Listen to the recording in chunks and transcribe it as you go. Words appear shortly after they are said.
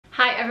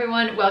Hi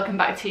everyone, welcome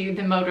back to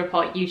the Mode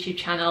Report YouTube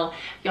channel,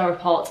 your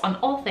report on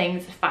all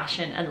things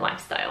fashion and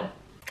lifestyle.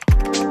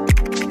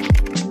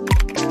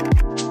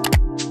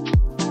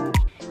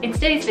 In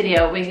today's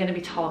video, we're going to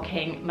be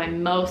talking my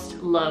most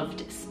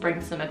loved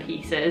spring-summer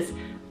pieces,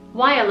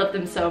 why I love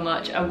them so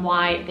much and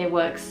why they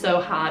work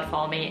so hard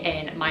for me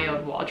in my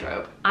own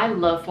wardrobe. I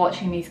love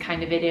watching these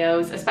kind of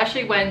videos,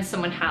 especially when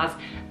someone has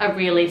a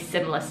really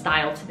similar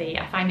style to me.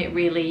 I find it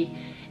really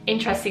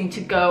interesting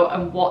to go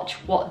and watch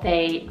what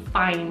they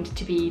find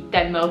to be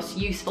their most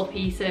useful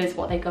pieces,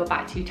 what they go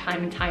back to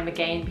time and time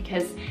again,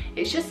 because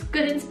it's just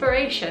good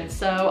inspiration.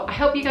 So I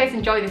hope you guys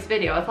enjoy this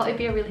video. I thought it'd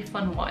be a really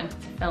fun one to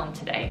film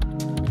today.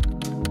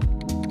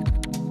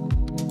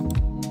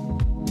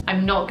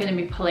 I'm not going to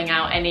be pulling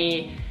out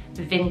any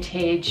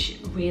vintage,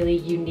 really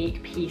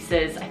unique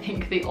pieces. I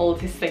think the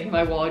oldest thing in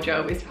my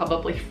wardrobe is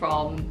probably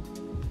from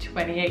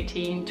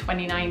 2018,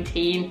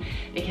 2019,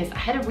 because I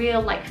had a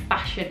real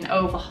fashion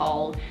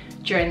overhaul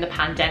during the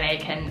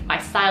pandemic and my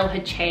style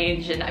had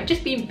changed, and I've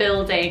just been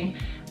building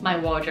my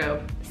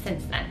wardrobe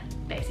since then,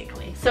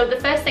 basically. So the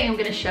first thing I'm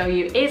going to show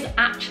you is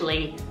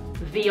actually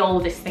the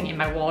oldest thing in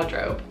my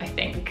wardrobe, I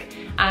think,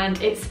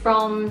 and it's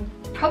from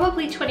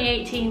probably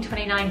 2018,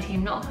 2019,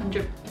 I'm not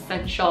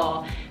 100%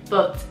 sure,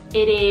 but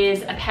it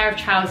is a pair of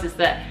trousers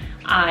that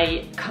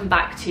I come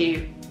back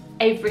to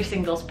every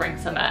single spring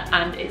summer,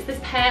 and it's this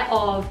pair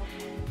of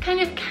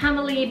kind of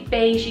camely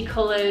beigey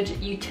coloured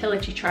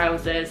utility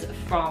trousers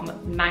from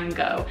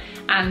Mango.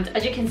 And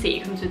as you can see,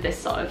 it comes with this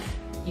sort of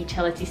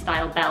utility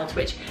style belt,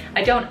 which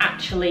I don't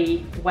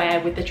actually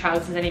wear with the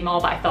trousers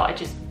anymore, but I thought I'd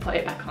just put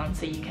it back on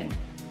so you can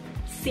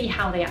see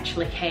how they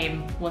actually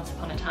came once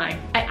upon a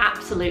time. I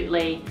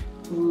absolutely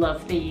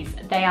love these.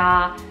 They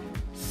are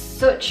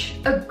such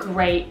a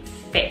great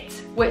fit,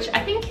 which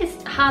I think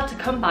is hard to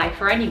come by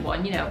for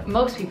anyone. You know,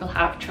 most people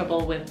have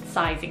trouble with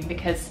sizing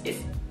because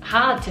it's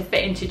hard to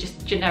fit into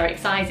just generic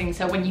sizing.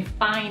 So when you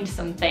find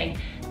something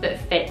that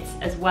fits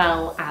as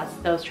well as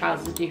those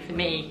trousers do for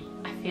me,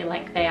 I feel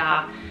like they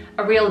are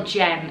a real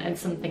gem and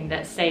something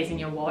that stays in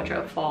your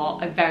wardrobe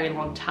for a very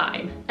long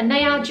time. And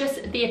they are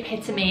just the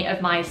epitome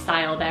of my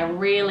style. They're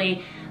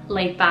really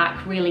laid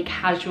back, really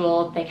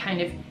casual. They kind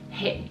of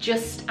hit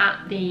just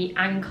at the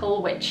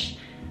ankle, which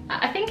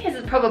I think is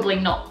probably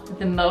not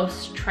the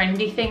most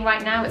trendy thing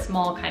right now. It's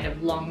more kind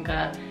of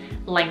longer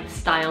length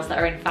styles that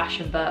are in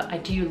fashion, but I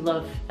do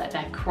love that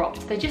they're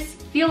cropped. They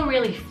just feel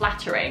really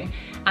flattering,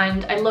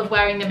 and I love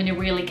wearing them in a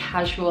really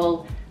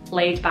casual,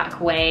 laid back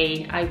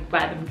way. I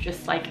wear them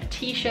just like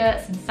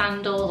t-shirts and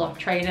sandals or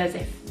trainers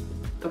if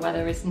the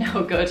weather is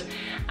no good,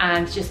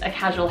 and just a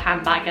casual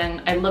handbag,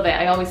 and I love it.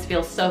 I always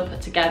feel so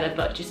put together,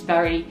 but just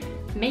very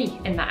me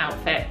in that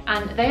outfit.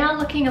 And they are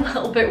looking a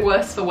little bit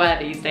worse for wear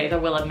these days, I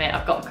will admit.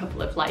 I've got a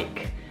couple of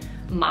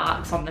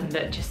marks on them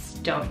that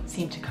just don't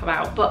seem to come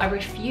out, but I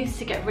refuse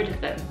to get rid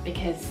of them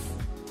because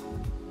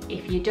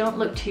if you don't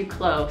look too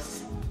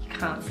close, you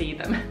can't see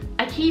them.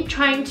 I keep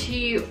trying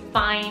to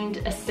find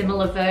a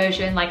similar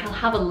version, I'll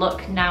have a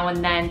look now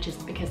and then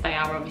just because they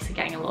are obviously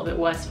getting a little bit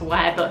worse for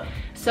wear, but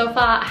so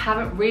far I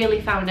haven't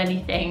really found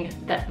anything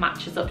that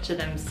matches up to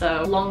them.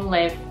 So long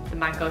live the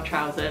Mango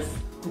trousers.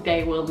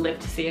 They will live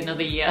to see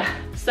another year.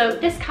 So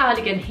this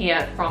cardigan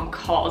here from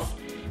COS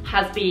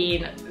has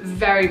been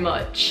very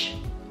much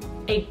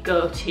a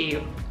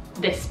go-to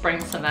this spring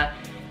summer.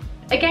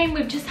 Again,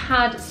 we've just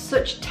had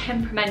such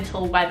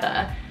temperamental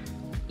weather.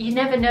 You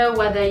never know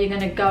whether you're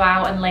going to go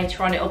out and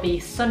later on it'll be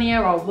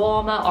sunnier or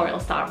warmer, or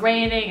it'll start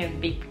raining and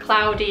be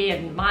cloudy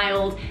and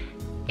mild.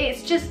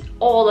 It's just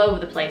all over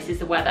the place is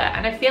the weather,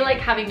 and I feel like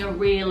having a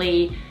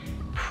really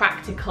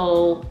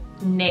practical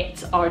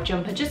knit or a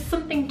jumper, just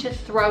something to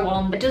throw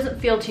on that doesn't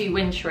feel too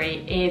wintry,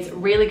 is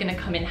really going to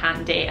come in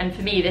handy. And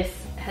for me,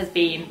 this has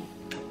been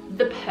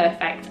the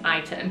perfect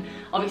item.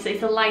 Obviously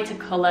it's a lighter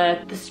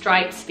colour, the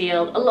stripes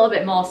feel a little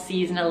bit more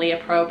seasonally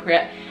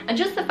appropriate, and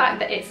just the fact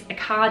that it's a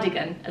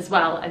cardigan as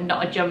well and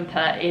not a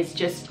jumper is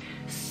just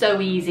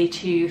so easy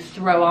to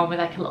throw on with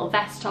a little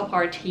vest top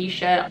or a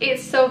t-shirt.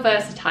 It's so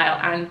versatile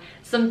and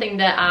something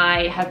that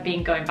I have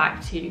been going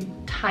back to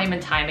time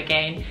and time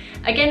again.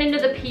 Again,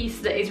 another piece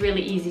that is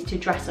really easy to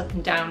dress up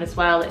and down as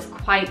well. It's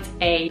quite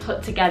a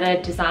put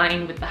together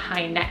design with the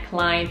high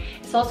neckline.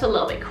 It's also a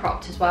little bit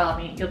cropped as well.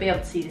 I mean, you'll be able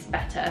to see this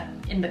better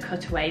in the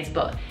cutaways,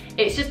 but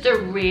it's just a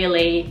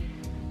really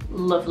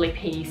lovely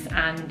piece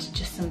and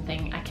just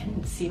something I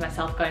can see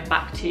myself going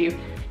back to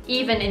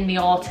even in the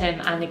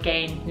autumn and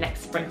again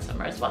next spring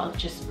summer as well.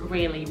 Just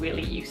really,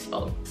 really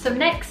useful. So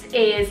next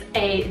is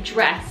a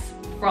dress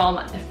from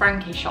the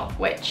Frankie shop,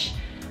 which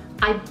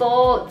I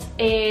bought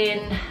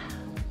in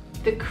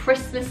the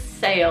Christmas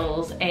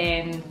sales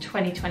in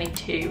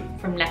 2022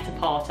 from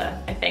Net-a-Porter,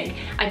 I think.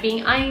 I've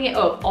been eyeing it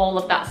up all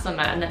of that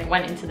summer, and then it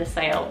went into the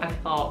sale and I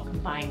thought, I'm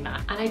buying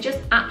that. And I just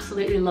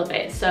absolutely love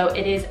it. So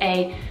it is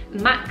a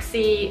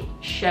maxi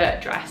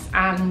shirt dress,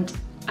 and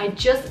I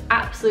just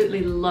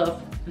absolutely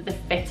love the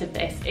fit of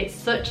this. It's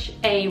such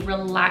a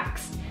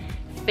relaxed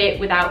fit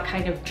without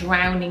kind of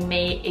drowning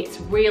me. It's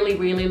really,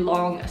 really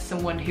long as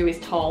someone who is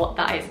tall.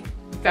 That is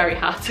very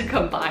hard to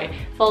come by.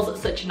 Falls at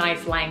such a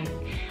nice length.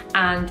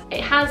 And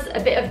it has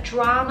a bit of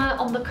drama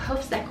on the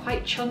cuffs. They're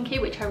quite chunky,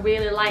 which I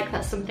really like.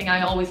 That's something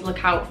I always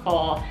look out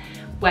for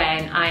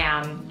when I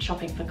am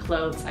shopping for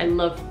clothes. I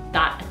love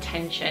that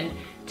attention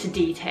to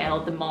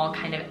detail, the more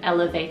kind of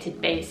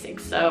elevated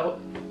basics. So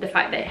the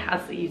fact that it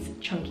has these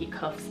chunky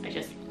cuffs, I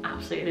just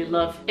absolutely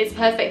love. It's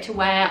perfect to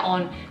wear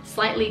on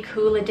slightly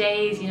cooler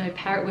days, you know,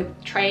 pair it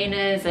with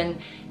trainers and,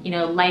 you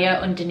know, layer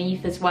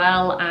underneath as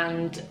well.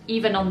 And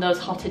even on those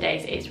hotter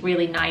days, it's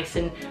really nice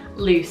and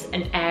loose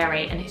and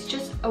airy, and it's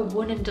just a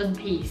one and done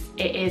piece.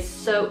 It is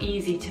so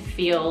easy to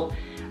feel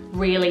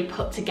really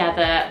put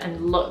together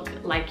and look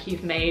like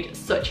you've made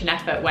such an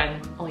effort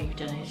when all you've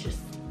done is just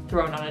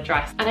thrown on a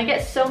dress. And I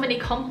get so many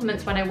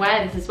compliments when I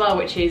wear this as well,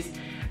 which is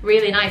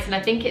really nice. And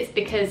I think it's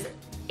because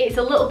it's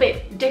a little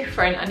bit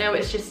different. I know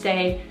it's just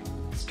a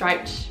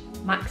striped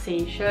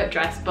maxi shirt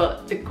dress,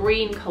 but the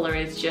green colour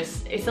is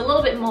just, it's a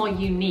little bit more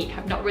unique.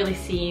 I've not really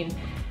seen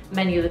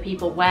many other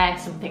people wear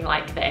something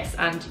like this,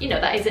 and you know,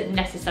 that isn't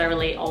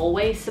necessarily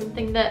always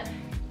something that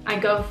I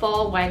go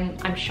for when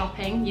I'm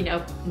shopping. You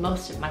know,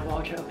 most of my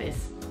wardrobe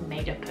is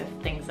made up of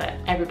things that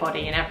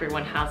everybody and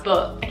everyone has,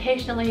 but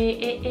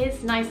occasionally it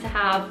is nice to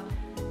have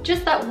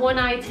just that one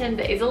item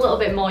that is a little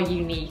bit more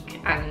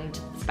unique and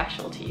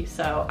special to you.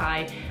 So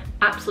I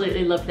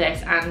absolutely love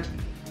this, and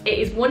it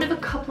is one of a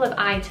couple of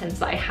items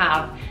that I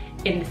have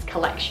in this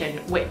collection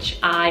which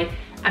I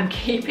am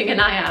keeping an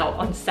eye out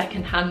on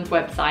secondhand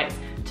websites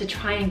to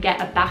try and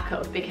get a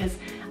backup, because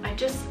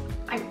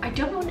I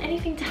don't want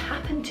anything to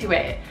happen to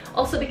it.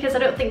 Also because I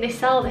don't think they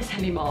sell this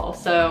anymore,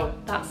 so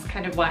that's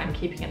kind of why I'm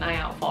keeping an eye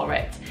out for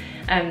it.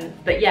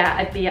 But yeah,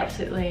 I'd be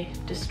absolutely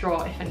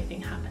distraught if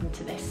anything happened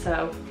to this,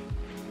 so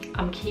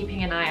I'm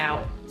keeping an eye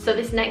out. So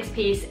this next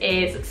piece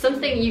is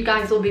something you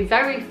guys will be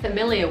very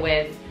familiar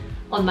with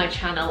on my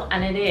channel,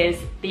 and it is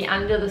the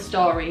Under the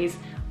Stories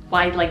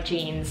wide leg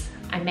jeans.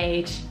 I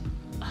made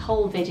a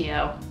whole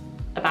video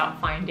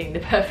about finding the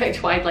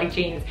perfect wide leg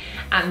jeans,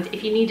 and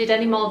if you needed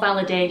any more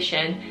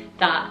validation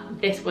that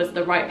this was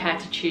the right pair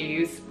to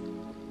choose,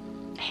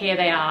 here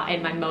they are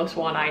in my most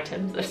worn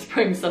items of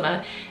spring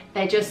summer.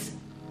 They're just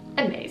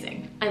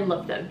amazing. I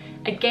love them.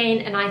 Again,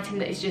 an item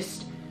that is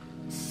just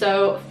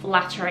so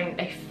flattering.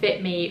 They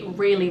fit me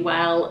really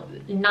well,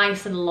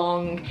 nice and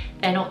long.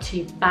 They're not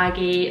too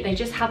baggy. They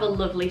just have a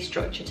lovely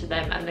structure to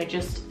them, and they're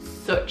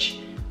just such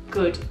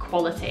good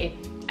quality.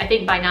 I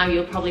think by now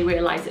you'll probably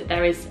realize that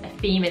there is a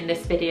theme in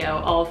this video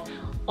of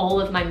all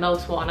of my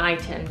most worn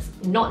items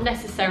not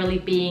necessarily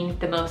being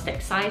the most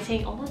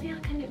exciting, although they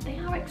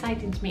are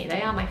exciting to me.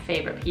 They are my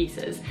favorite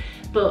pieces,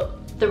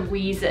 but the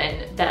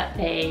reason that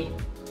they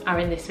are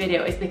in this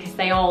video is because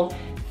they all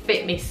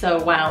fit me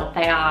so well.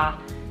 They are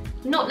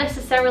not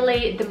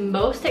necessarily the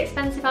most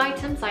expensive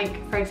items.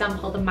 Like, for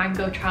example, the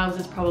mango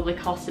trousers probably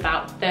cost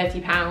about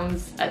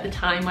 £30 at the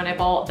time when I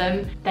bought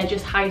them. They're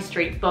just high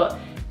street, but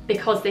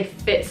because they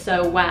fit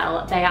so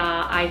well, they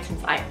are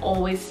items I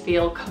always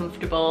feel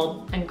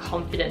comfortable and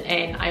confident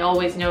in. I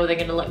always know they're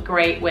gonna look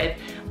great with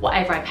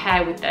whatever I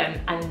pair with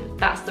them, and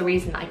that's the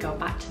reason I go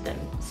back to them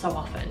so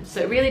often. So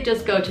it really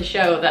does go to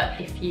show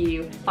that if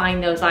you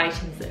find those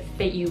items that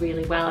fit you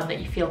really well and that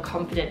you feel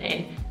confident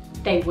in,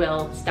 they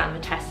will stand the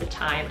test of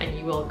time and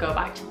you will go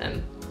back to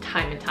them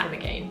time and time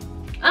again.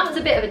 That was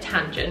a bit of a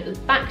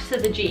tangent. Back to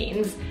the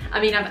jeans.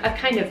 I mean, I've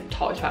kind of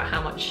talked about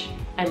how much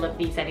I love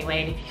these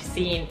anyway, and if you've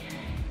seen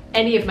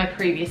any of my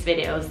previous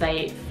videos,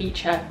 they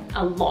feature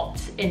a lot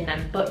in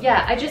them. But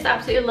yeah, I just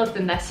absolutely love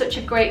them. They're such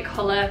a great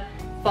colour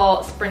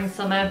for spring,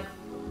 summer.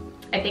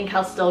 I think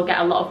I'll still get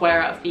a lot of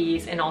wear out of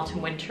these in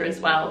autumn, winter as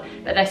well,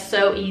 but they're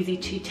so easy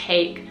to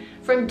take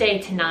from day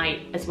to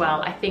night as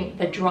well. I think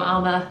the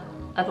drama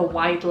of a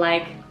wide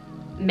leg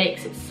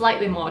makes it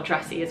slightly more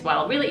dressy as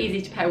well. Really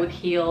easy to pair with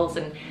heels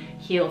and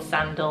heel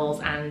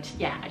sandals, and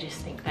yeah, I just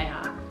think they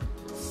are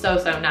so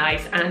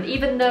nice. And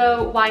even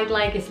though wide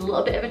leg is a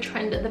little bit of a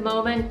trend at the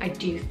moment, I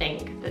do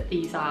think that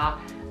these are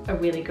a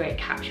really great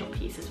capsule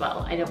piece as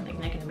well. I don't think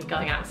they're going to be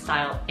going out of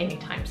style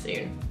anytime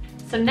soon.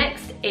 So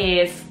next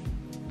is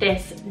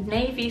this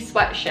navy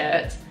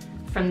sweatshirt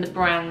from the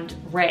brand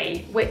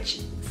Ray,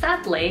 which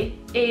sadly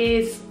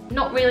is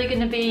not really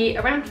going to be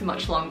around for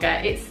much longer.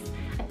 I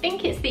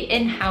think it's the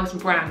in-house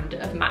brand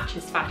of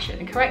Matches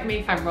fashion. Correct me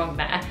if I'm wrong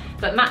there,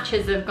 but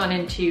Matches have gone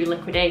into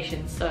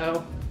liquidation,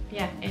 so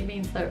yeah, it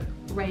means that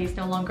Ray is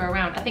no longer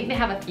around. I think they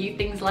have a few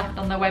things left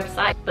on their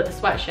website, but the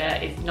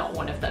sweatshirt is not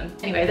one of them.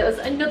 Anyway, that was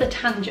another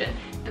tangent,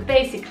 but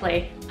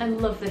basically, I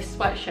love this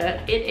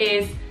sweatshirt. It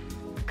is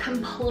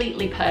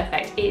completely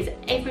perfect. It is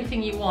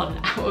everything you want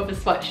out of a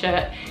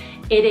sweatshirt.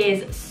 It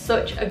is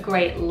such a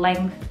great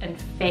length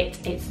and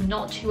fit. It's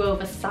not too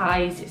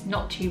oversized, it's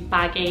not too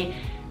baggy.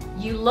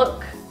 You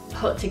look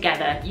put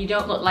together. You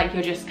don't look like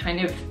you're just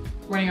kind of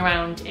running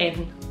around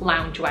in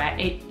loungewear.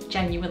 It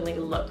genuinely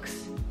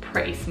looks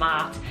pretty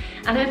smart.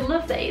 And I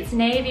love that it's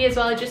navy as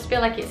well. I just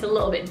feel like it's a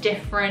little bit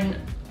different.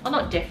 Well,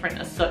 not different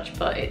as such,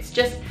 but it's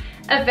just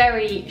a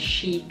very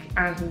chic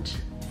and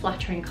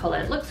flattering colour.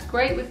 It looks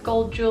great with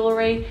gold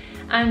jewellery,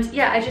 and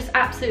yeah, I just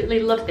absolutely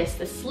love this.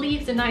 The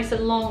sleeves are nice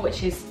and long,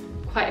 which is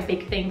quite a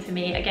big thing for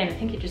me. Again, I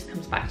think it just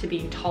comes back to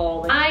being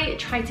tall. I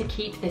try to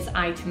keep this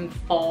item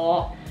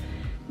for,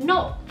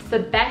 not the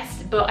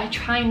best, but I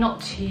try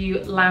not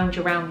to lounge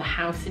around the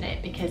house in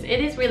it because it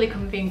is really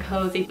comfy and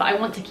cozy, but I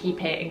want to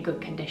keep it in good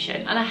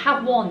condition. And I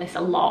have worn this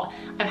a lot.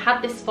 I've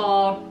had this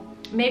for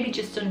maybe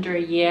just under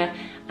a year,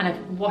 and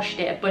I've washed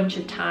it a bunch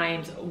of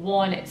times,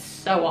 worn it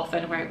so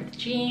often, wear it with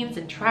jeans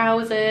and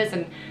trousers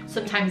and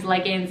sometimes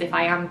leggings if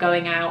I am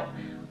going out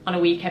on a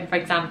weekend, for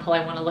example.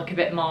 I want to look a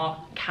bit more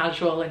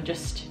casual and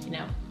just, you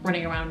know,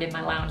 running around in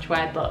my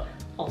loungewear, but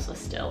also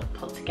still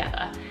put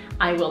together.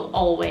 I will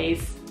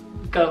always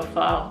go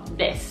for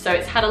this. So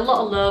it's had a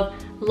lot of love,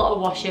 a lot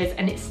of washes,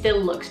 and it still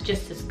looks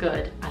just as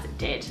good as it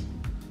did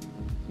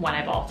when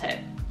I bought it.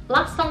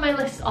 Last on my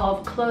list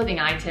of clothing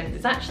items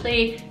is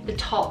actually the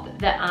top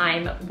that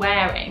I'm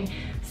wearing.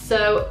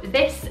 So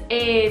this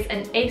is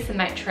an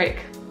asymmetric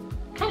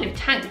kind of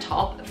tank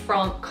top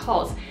from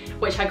COS,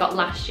 which I got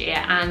last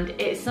year, and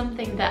it's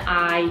something that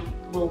I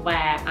will wear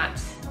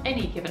at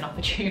any given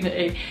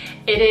opportunity.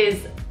 It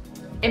is,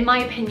 in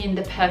my opinion,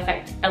 the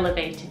perfect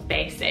elevated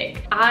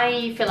basic.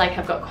 I feel like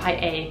I've got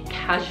quite a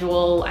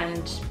casual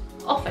and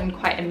often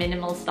quite a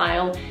minimal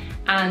style,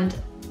 and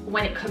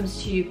when it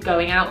comes to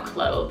going out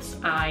clothes,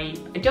 I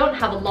don't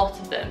have a lot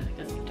of them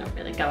because I don't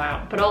really go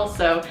out, but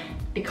also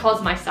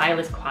because my style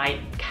is quite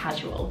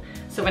casual.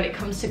 So when it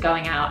comes to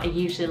going out, I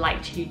usually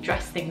like to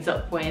dress things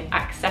up with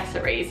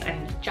accessories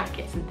and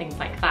jackets and things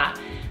like that.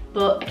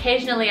 But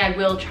occasionally I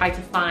will try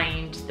to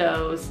find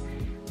those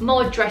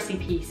more dressy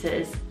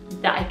pieces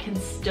that I can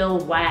still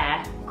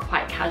wear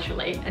quite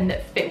casually and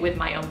that fit with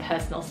my own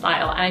personal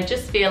style. And I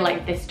just feel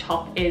like this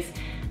top is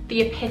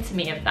the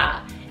epitome of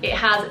that. It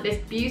has this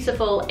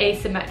beautiful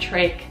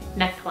asymmetric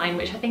neckline,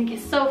 which I think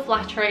is so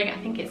flattering. I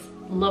think it's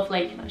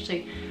lovely. You can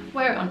actually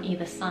wear it on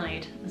either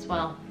side as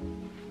well.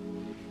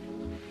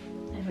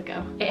 There we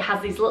go. It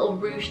has these little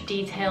ruche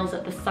details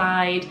at the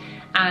side,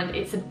 and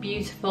it's a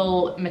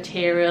beautiful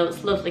material.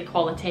 It's lovely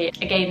quality.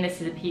 Again, this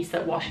is a piece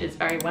that washes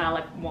very well.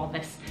 I've worn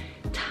this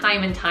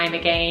time and time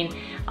again.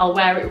 I'll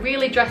wear it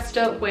really dressed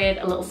up with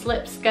a little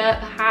slip skirt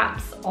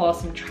perhaps, or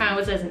some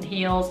trousers and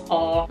heels,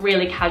 or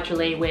really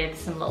casually with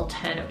some little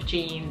turn-up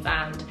jeans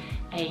and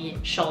a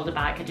shoulder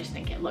bag. I just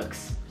think it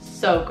looks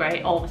so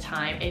great all the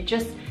time. It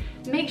just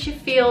makes you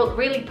feel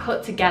really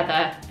put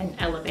together and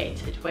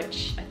elevated,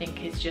 which I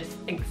think is just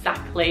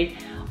exactly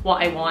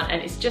what I want.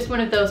 And it's just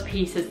one of those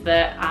pieces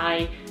that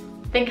I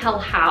think I'll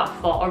have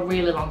for a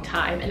really long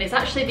time. And it's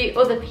actually the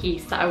other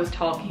piece that I was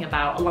talking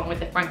about along with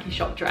the Frankie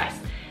Shop dress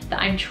that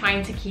I'm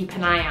trying to keep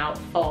an eye out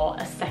for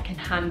a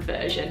second-hand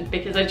version,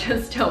 because I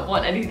just don't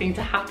want anything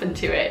to happen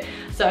to it.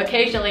 So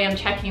occasionally I'm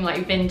checking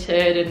like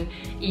Vinted and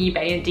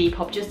eBay and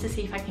Depop just to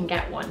see if I can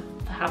get one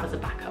to have as a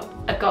backup.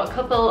 I've got a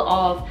couple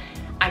of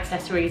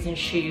accessories and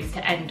shoes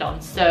to end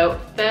on. So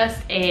first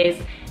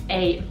is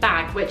a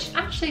bag, which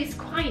actually is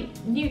quite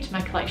new to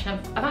my collection.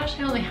 I've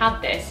actually only had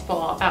this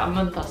for about a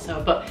month or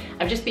so, but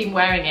I've just been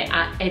wearing it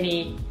at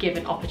any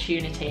given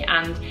opportunity,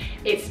 and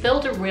it's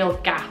filled a real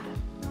gap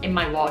in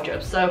my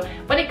wardrobe. So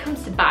when it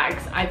comes to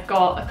bags, I've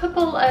got a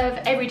couple of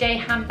everyday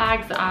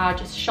handbags that are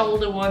just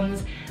shoulder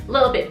ones, a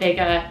little bit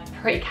bigger,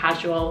 pretty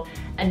casual,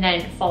 and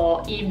then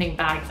for evening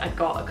bags I've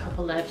got a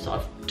couple of sort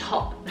of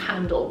top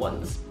handle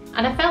ones.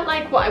 And I felt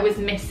like what I was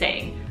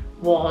missing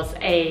was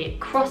a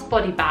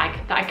crossbody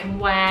bag that I can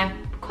wear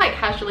quite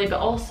casually but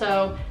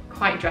also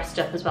quite dressed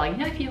up as well. You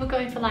know, if you were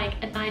going for like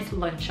a nice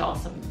lunch or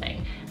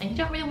something and you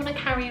don't really want to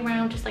carry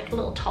around just like a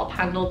little top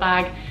handle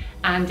bag,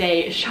 and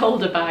a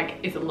shoulder bag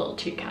is a little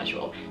too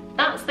casual.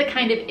 That's the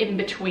kind of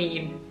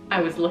in-between I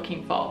was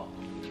looking for.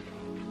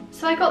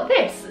 So I got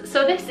this.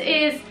 So this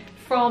is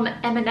from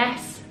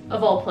M&S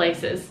of all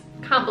places.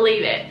 Can't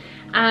believe it.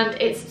 And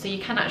it's, so you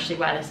can actually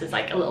wear this as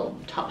like a little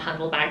top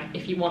handle bag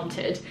if you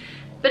wanted.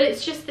 But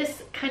it's just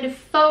this kind of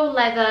faux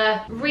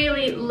leather,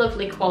 really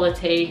lovely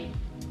quality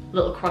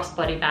little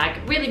crossbody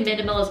bag. Really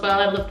minimal as well.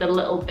 I love the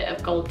little bit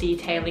of gold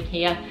detailing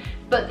here.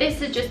 But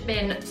this has just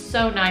been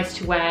so nice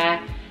to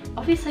wear.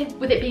 Obviously,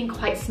 with it being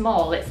quite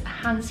small, it's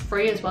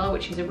hands-free as well,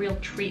 which is a real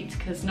treat,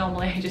 because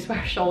normally I just wear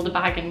a shoulder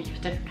bag and you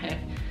have to kind of,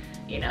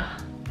 you know,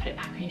 put it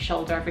back on your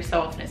shoulder every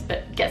so often.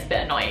 It gets a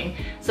bit annoying.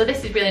 So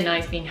this is really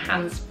nice being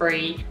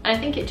hands-free, and I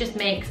think it just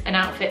makes an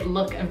outfit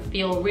look and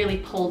feel really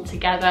pulled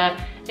together.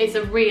 It's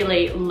a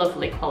really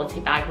lovely quality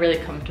bag,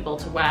 really comfortable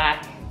to wear,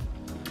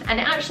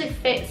 and it actually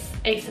fits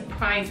a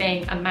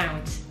surprising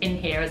amount in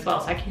here as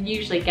well. So I can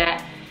usually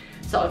get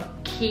sort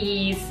of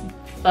keys,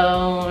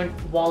 phone,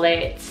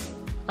 wallet,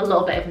 a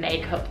little bit of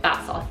makeup,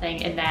 that sort of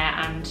thing in there,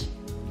 and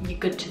you're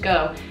good to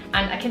go.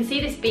 And I can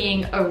see this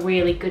being a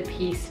really good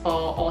piece for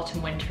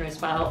autumn winter as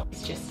well.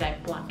 It's just a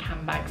black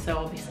handbag, so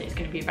obviously it's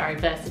going to be very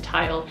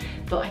versatile,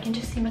 but I can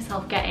just see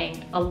myself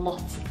getting a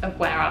lot of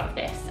wear out of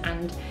this,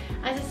 and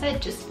as I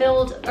said, just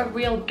filled a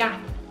real gap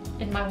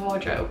in my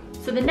wardrobe.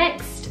 So the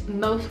next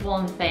most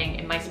worn thing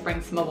in my spring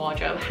summer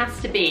wardrobe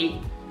has to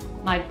be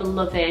my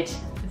beloved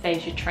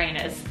Veja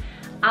trainers.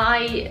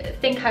 I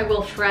think I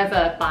will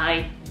forever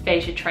buy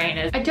Veja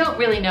trainers. I don't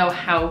really know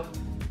how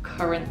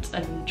current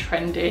and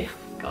trendy,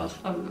 God,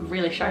 I'm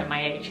really showing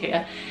my age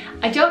here.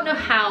 I don't know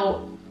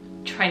how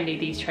trendy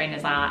these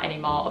trainers are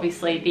anymore.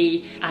 Obviously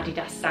the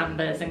Adidas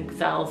Sambas and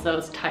Gazelles,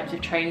 those types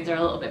of trainers are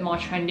a little bit more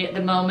trendy at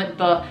the moment,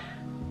 but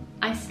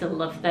I still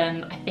love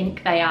them. I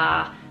think they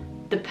are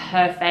the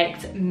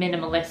perfect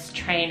minimalist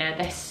trainer.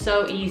 They're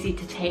so easy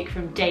to take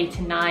from day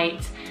to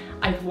night.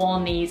 I've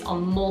worn these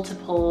on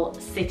multiple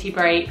city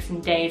breaks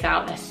and days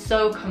out. They're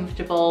so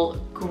comfortable,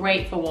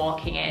 great for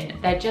walking in.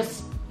 They're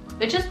just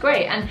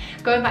great. And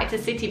going back to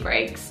city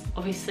breaks,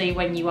 obviously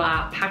when you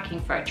are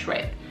packing for a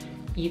trip,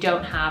 you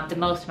don't have the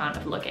most amount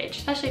of luggage,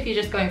 especially if you're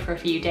just going for a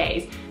few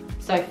days.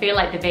 So I feel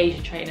like the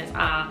Veja trainers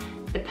are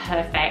the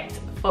perfect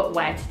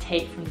footwear to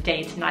take from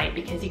day to night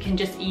because you can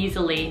just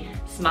easily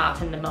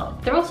smarten them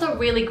up. They're also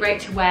really great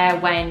to wear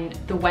when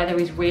the weather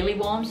is really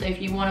warm. So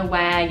if you want to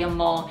wear your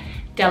more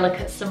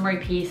delicate summery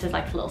pieces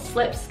like a little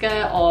slip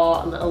skirt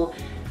or a little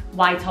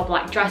white or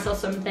black dress or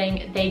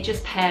something, they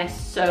just pair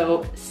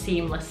so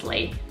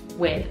seamlessly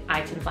with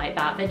items like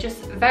that. They're just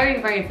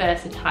very, very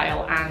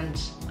versatile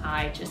and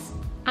I just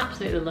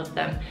absolutely love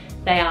them.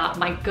 They are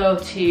my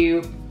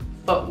go-to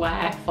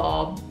footwear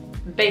for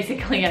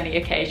basically any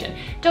occasion.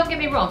 Don't get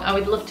me wrong, I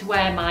would love to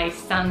wear my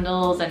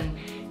sandals and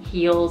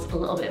heels a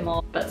little bit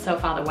more, but so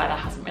far the weather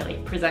hasn't really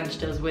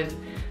presented us with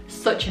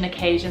such an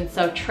occasion,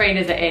 so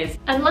trainers it is.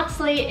 And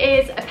lastly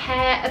is a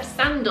pair of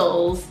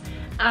sandals,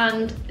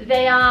 and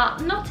they are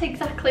not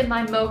exactly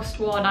my most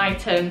worn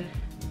item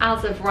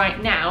as of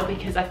right now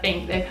because I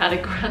think they've had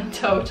a grand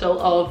total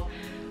of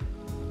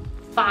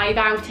 5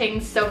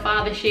 outings so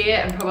far this year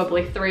and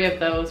probably 3 of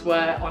those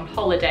were on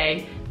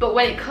holiday. But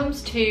when it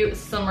comes to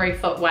summery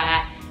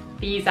footwear,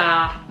 these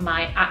are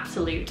my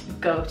absolute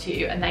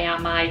go-to and they are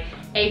my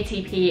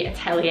ATP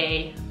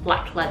Atelier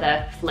black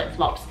leather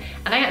flip-flops.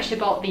 And I actually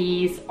bought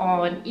these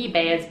on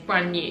eBay as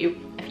brand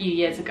new a few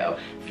years ago.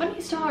 Funny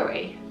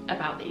story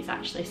about these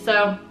actually.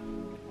 So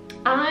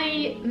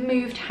I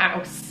moved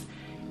house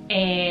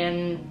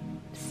in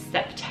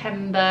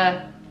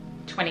September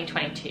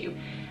 2022.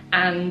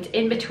 And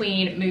in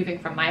between moving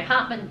from my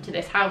apartment to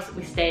this house,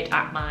 we stayed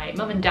at my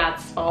mum and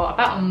dad's for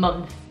about a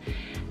month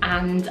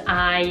and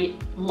I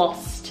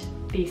lost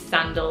these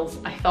sandals.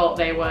 I thought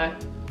they were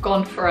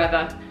gone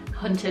forever.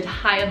 Hunted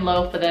high and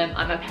low for them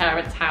at my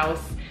parents'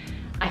 house.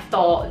 I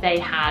thought they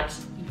had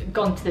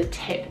gone to the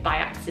tip by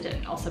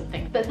accident or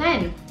something. But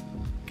then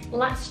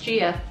last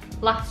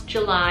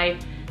July,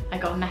 I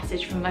got a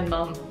message from my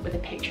mum with a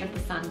picture of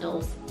the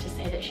sandals to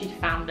say that she'd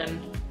found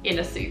them in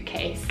a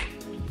suitcase.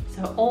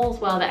 So all's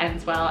well that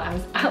ends well. I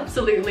was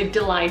absolutely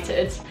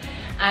delighted.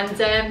 And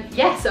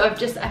yeah, so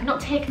I've not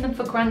taken them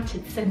for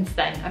granted since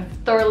then. I've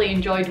thoroughly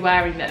enjoyed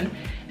wearing them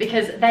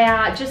because they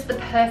are just the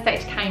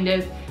perfect kind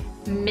of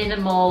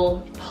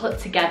minimal, put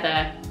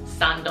together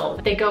sandal.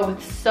 They go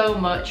with so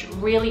much,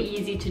 really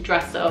easy to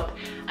dress up.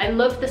 I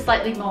love the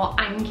slightly more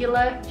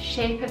angular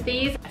shape of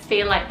these. I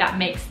feel like that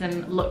makes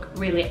them look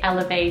really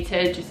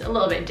elevated, just a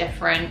little bit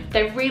different.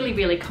 They're really,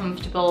 really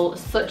comfortable,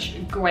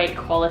 such great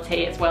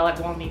quality as well. I've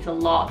worn these a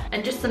lot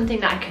and just something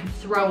that I can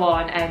throw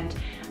on and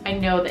I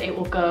know that it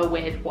will go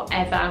with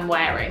whatever I'm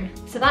wearing.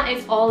 So that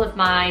is all of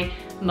my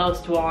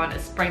most worn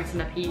spring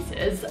summer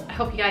pieces. I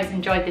hope you guys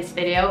enjoyed this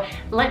video.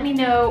 Let me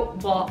know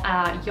what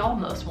are your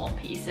most worn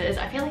pieces.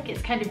 I feel like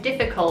it's kind of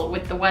difficult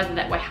with the weather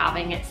that we're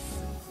having.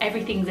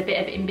 Everything's a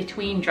bit of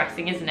in-between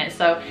dressing, isn't it?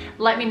 So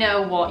let me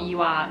know what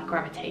you are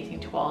gravitating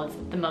towards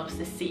the most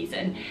this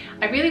season.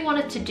 I really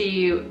wanted to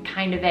do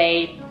kind of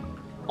a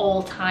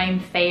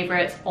all-time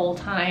favorites,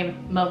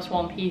 all-time most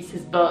worn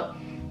pieces, but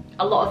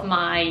a lot of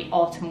my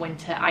autumn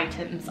winter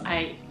items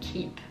I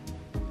keep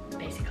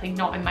basically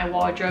not in my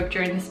wardrobe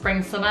during the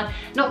spring summer.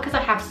 Not because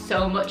I have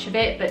so much of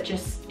it, but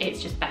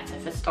it's just better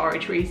for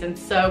storage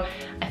reasons. So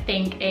I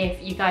think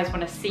if you guys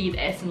want to see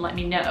this and let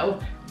me know,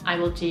 I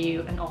will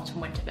do an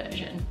autumn winter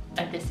version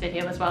of this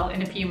video as well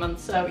in a few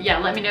months. So yeah,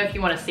 let me know if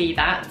you want to see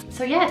that.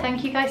 So yeah,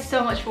 thank you guys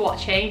so much for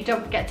watching.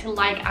 Don't forget to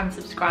like and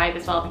subscribe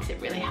as well because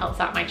it really helps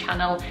out my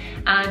channel,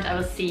 and I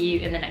will see you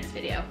in the next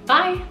video.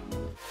 Bye!